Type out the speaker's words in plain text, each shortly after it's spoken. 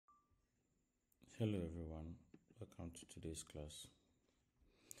Hello everyone, welcome to today's class.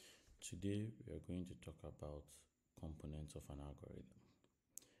 Today we are going to talk about components of an algorithm.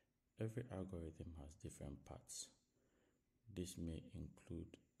 Every algorithm has different parts. This may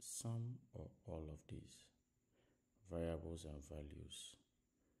include some or all of these: variables and values,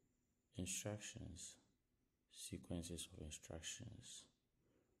 instructions, sequences of instructions,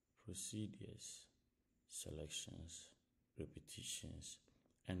 procedures, selections, repetitions,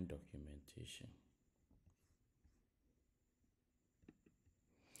 and documentation.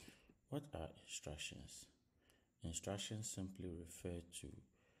 What are instructions? Instructions simply refer to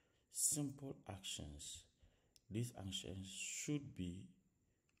simple actions. These actions should be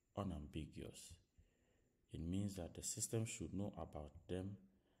unambiguous. It means that the system should know about them,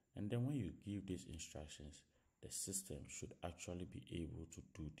 and then when you give these instructions, the system should actually be able to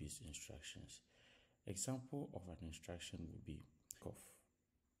do these instructions. Example of an instruction would be off,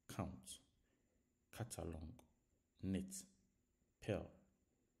 count, cut along, knit, peel,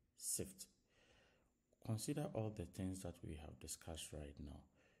 sift. Consider all the things that we have discussed right now.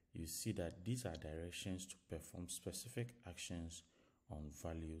 You see that these are directions to perform specific actions on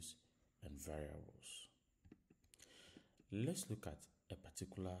values and variables. Let's look at a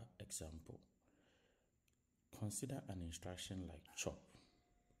particular example. Consider an instruction like chop.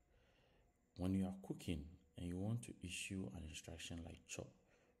 When you are cooking and you want to issue an instruction like chop,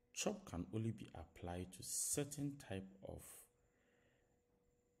 chop can only be applied to certain type of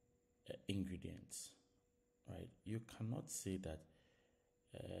ingredients, right? You cannot say that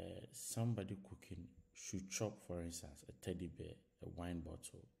somebody cooking should chop, for instance, a teddy bear, a wine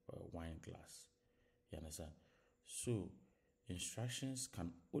bottle, or a wine glass. You understand? So instructions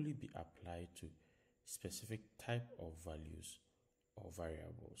can only be applied to specific type of values or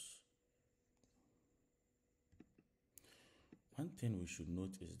variables. One thing we should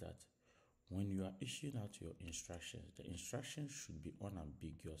note is that when you are issuing out your instructions, the instructions should be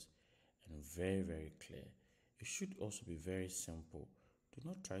unambiguous and very, very clear. It should also be very simple. Do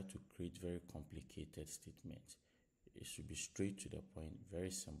not try to create very complicated statements. It should be straight to the point,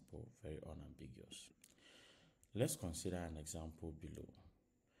 very simple, very unambiguous. Let's consider an example below.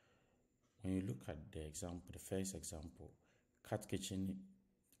 When you look at the example, the first example, cut chicken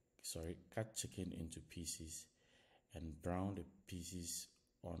into pieces and brown the pieces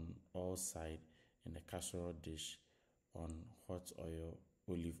on all sides in a casserole dish on hot oil,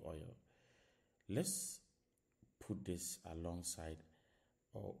 olive oil. Let's put this alongside,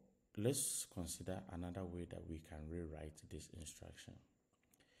 or let's consider another way that we can rewrite this instruction.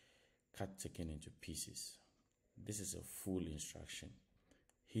 Cut chicken into pieces. This is a full instruction.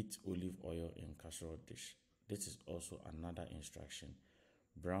 Heat olive oil in casserole dish. This is also another instruction.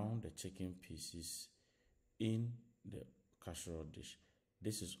 Brown the chicken pieces in the casserole dish.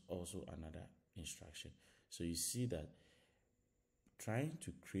 This is also another instruction. So you see that trying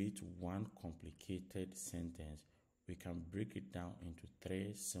to create one complicated sentence, we can break it down into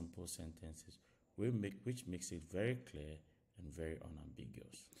 3 simple sentences, which makes it very clear and very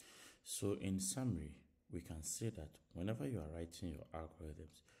unambiguous. So in summary, we can say that whenever you are writing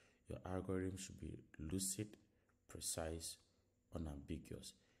your algorithm should be lucid, precise,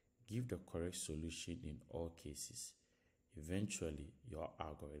 unambiguous. Give the correct solution in all cases. Eventually, your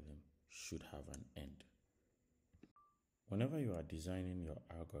algorithm should have an end. Whenever you are designing your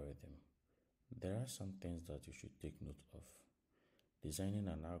algorithm, there are some things that you should take note of. Designing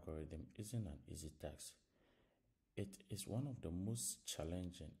an algorithm isn't an easy task. It is one of the most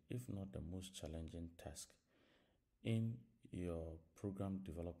challenging, if not the most challenging task in your program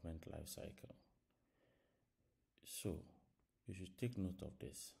development lifecycle. So, you should take note of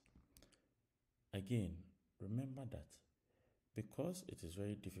this. Again, remember that because it is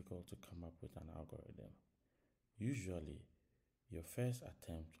very difficult to come up with an algorithm, usually your first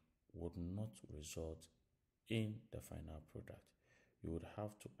attempt would not result in the final product. You would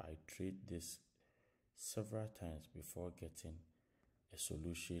have to iterate this several times before getting a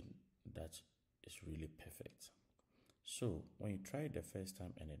solution that is really perfect. So when you try it the first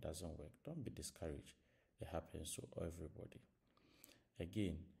time and it doesn't work, don't be discouraged. It happens to everybody.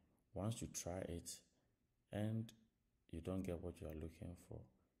 Again, once you try it and you don't get what you are looking for,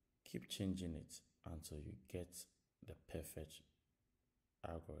 keep changing it until you get the perfect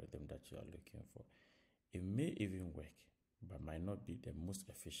algorithm that you are looking for. It may even work, but might not be the most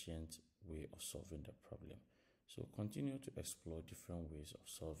efficient way of solving the problem. So continue to explore different ways of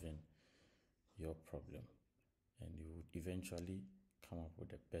solving your problem, and you would eventually come up with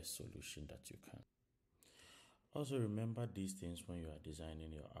the best solution that you can. Also remember these things when you are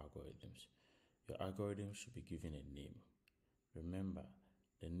designing your algorithms. Your algorithm should be given a name. Remember,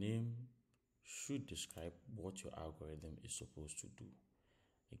 the name should describe what your algorithm is supposed to do.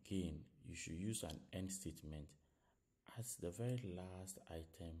 Again, you should use an end statement as the very last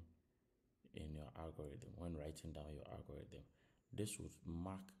item in your algorithm when writing down your algorithm. This would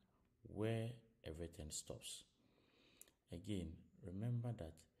mark where everything stops. Again, remember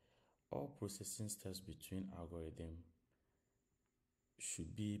that all processing steps between algorithm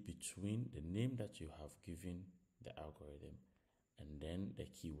should be between the name that you have given the algorithm and then the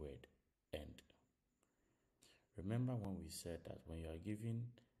keyword end. Remember when we said that when you are given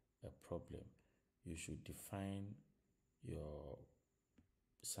a problem, you should define your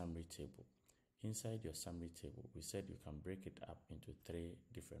summary table. Inside your summary table, we said you can break it up into 3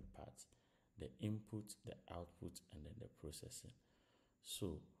 different parts: the input, the output, and then the processing.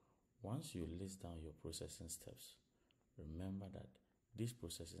 So once you list down your processing steps, remember that these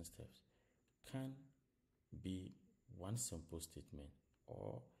processing steps can be one simple statement,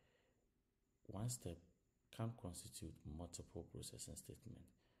 or one step can constitute multiple processing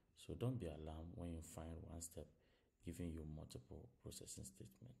statements. So don't be alarmed when you find one step giving you multiple processing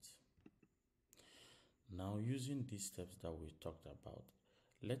statements. Now, using these steps that we talked about,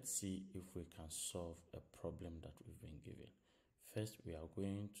 let's see if we can solve a problem that we've been given. First, we are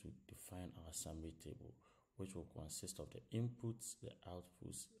going to define our summary table, which will consist of the inputs, the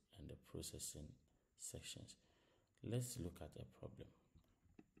outputs, and the processing sections. Let's look at a problem.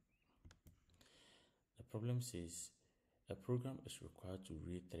 The problem says a program is required to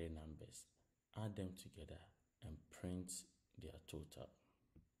read 3 numbers, add them together, and print their total.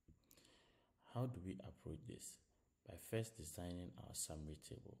 How do we approach this? By first designing our summary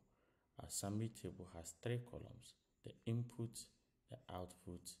table. Our summary table has 3 columns: the input, the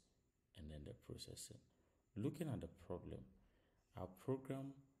output, and then the processing. Looking at the problem, our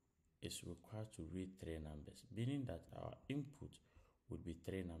program is required to read 3 numbers, meaning that our input would be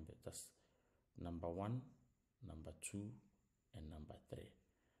 3 numbers. That's number 1, number 2, and number 3.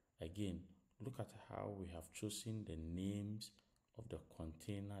 Again, look at how we have chosen the names of the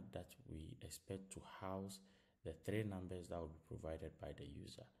container that we expect to house the 3 numbers that will be provided by the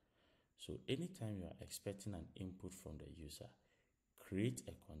user. So anytime you are expecting an input from the user, create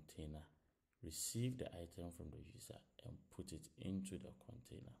a container, receive the item from the user, and put it into the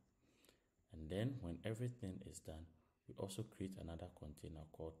container. And then when everything is done, we also create another container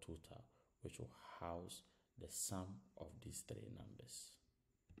called total, which will house the sum of these 3 numbers.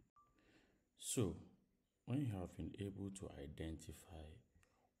 So when you have been able to identify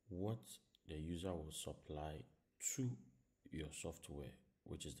what the user will supply to your software,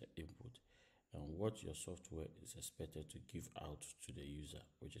 which is the input, and what your software is expected to give out to the user,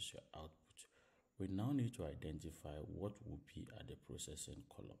 which is your output, we now need to identify what will be at the processing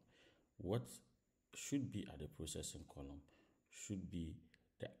column. What should be at the processing column should be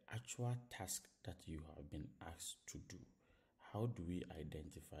the actual task that you have been asked to do. How do we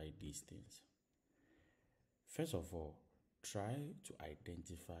identify these things? First of all, try to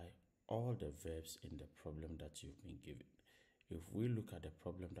identify all the verbs in the problem that you've been given. If we look at the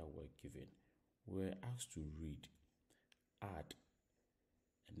problem that we're given, we're asked to read, add,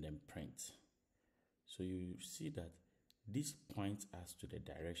 and then print. So you see that this points us to the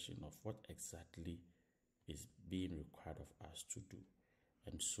direction of what exactly is being required of us to do.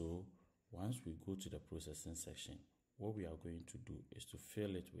 And so once we go to the processing section, what we are going to do is to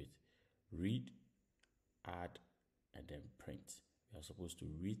fill it with read, add, and then print. We are supposed to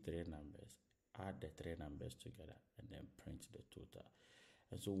read 3 numbers, add the 3 numbers together, and then print the total.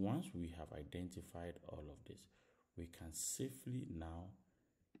 And so once we have identified all of this, we can safely now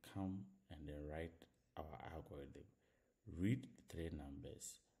come and then write our algorithm. Read 3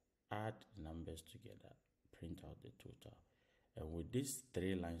 numbers, add numbers together, print out the total. And with these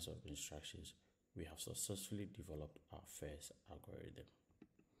 3 lines of instructions, we have successfully developed our first algorithm.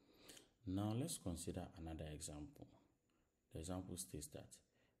 Now let's consider another example. The example states that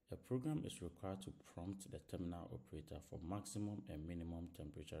a program is required to prompt the terminal operator for maximum and minimum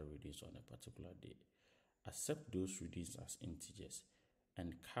temperature readings on a particular day, accept those readings as integers,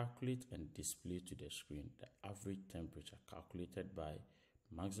 and calculate and display to the screen the average temperature calculated by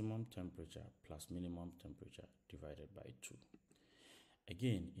maximum temperature plus minimum temperature divided by 2.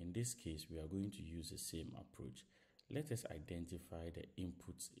 Again, in this case, we are going to use the same approach. Let us identify the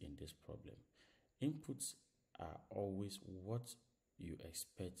inputs in this problem. Inputs are always what you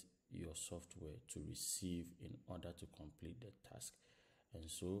expect your software to receive in order to complete the task. And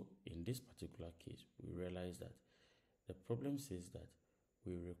so in this particular case, we realize that the problem says that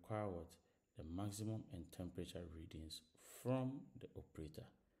we require what? The maximum and temperature readings from the operator.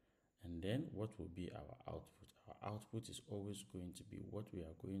 And then what will be our output? Our output is always going to be what we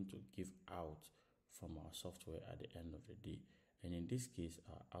are going to give out from our software at the end of the day. And in this case,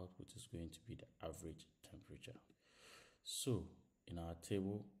 our output is going to be the average temperature. So in our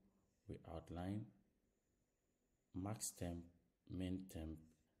table, we outline max temp, min temp,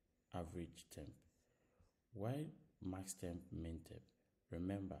 average temp. Why max temp, min temp?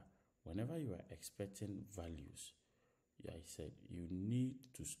 Remember, whenever you are expecting values, I said you need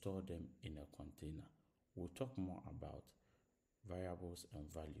to store them in a container. We'll talk more about variables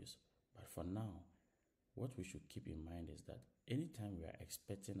and values, but for now, what we should keep in mind is that anytime we are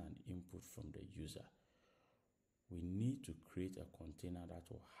expecting an input from the user, we need to create a container that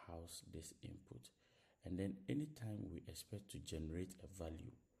will house this input. And then anytime we expect to generate a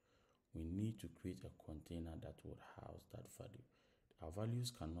value, we need to create a container that would house that value. Our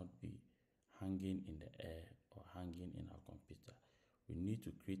values cannot be hanging in the air or hanging in our computer. We need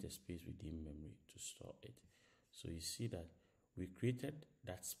to create a space within memory to store it. So you see that we created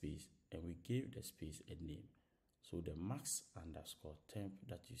that space and we gave the space a name. So the max underscore temp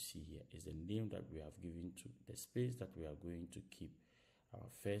that you see here is the name that we have given to the space that we are going to keep our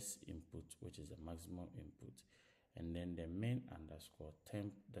first input, which is the maximum input. And then the min underscore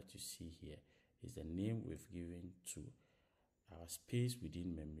temp that you see here is the name we've given to our space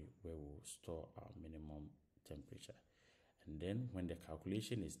within memory where we will store our minimum temperature. And then when the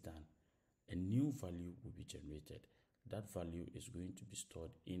calculation is done, a new value will be generated. That value is going to be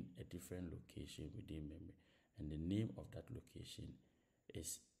stored in a different location within memory. And the name of that location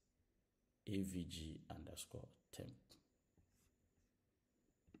is avg underscore temp.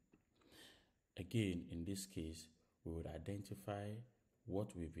 Again, in this case, we would identify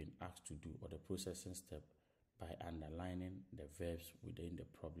what we've been asked to do or the processing step by underlining the verbs within the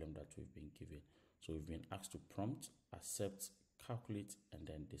problem that we've been given. So we've been asked to prompt, accept, calculate, and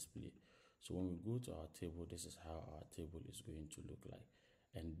then display. So when we go to our table, this is how our table is going to look like.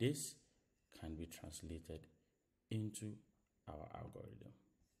 And this can be translated into our algorithm.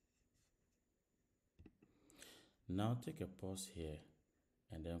 Now take a pause here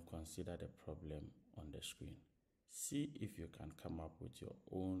and then consider the problem on the screen. See if you can come up with your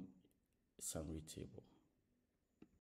own summary table.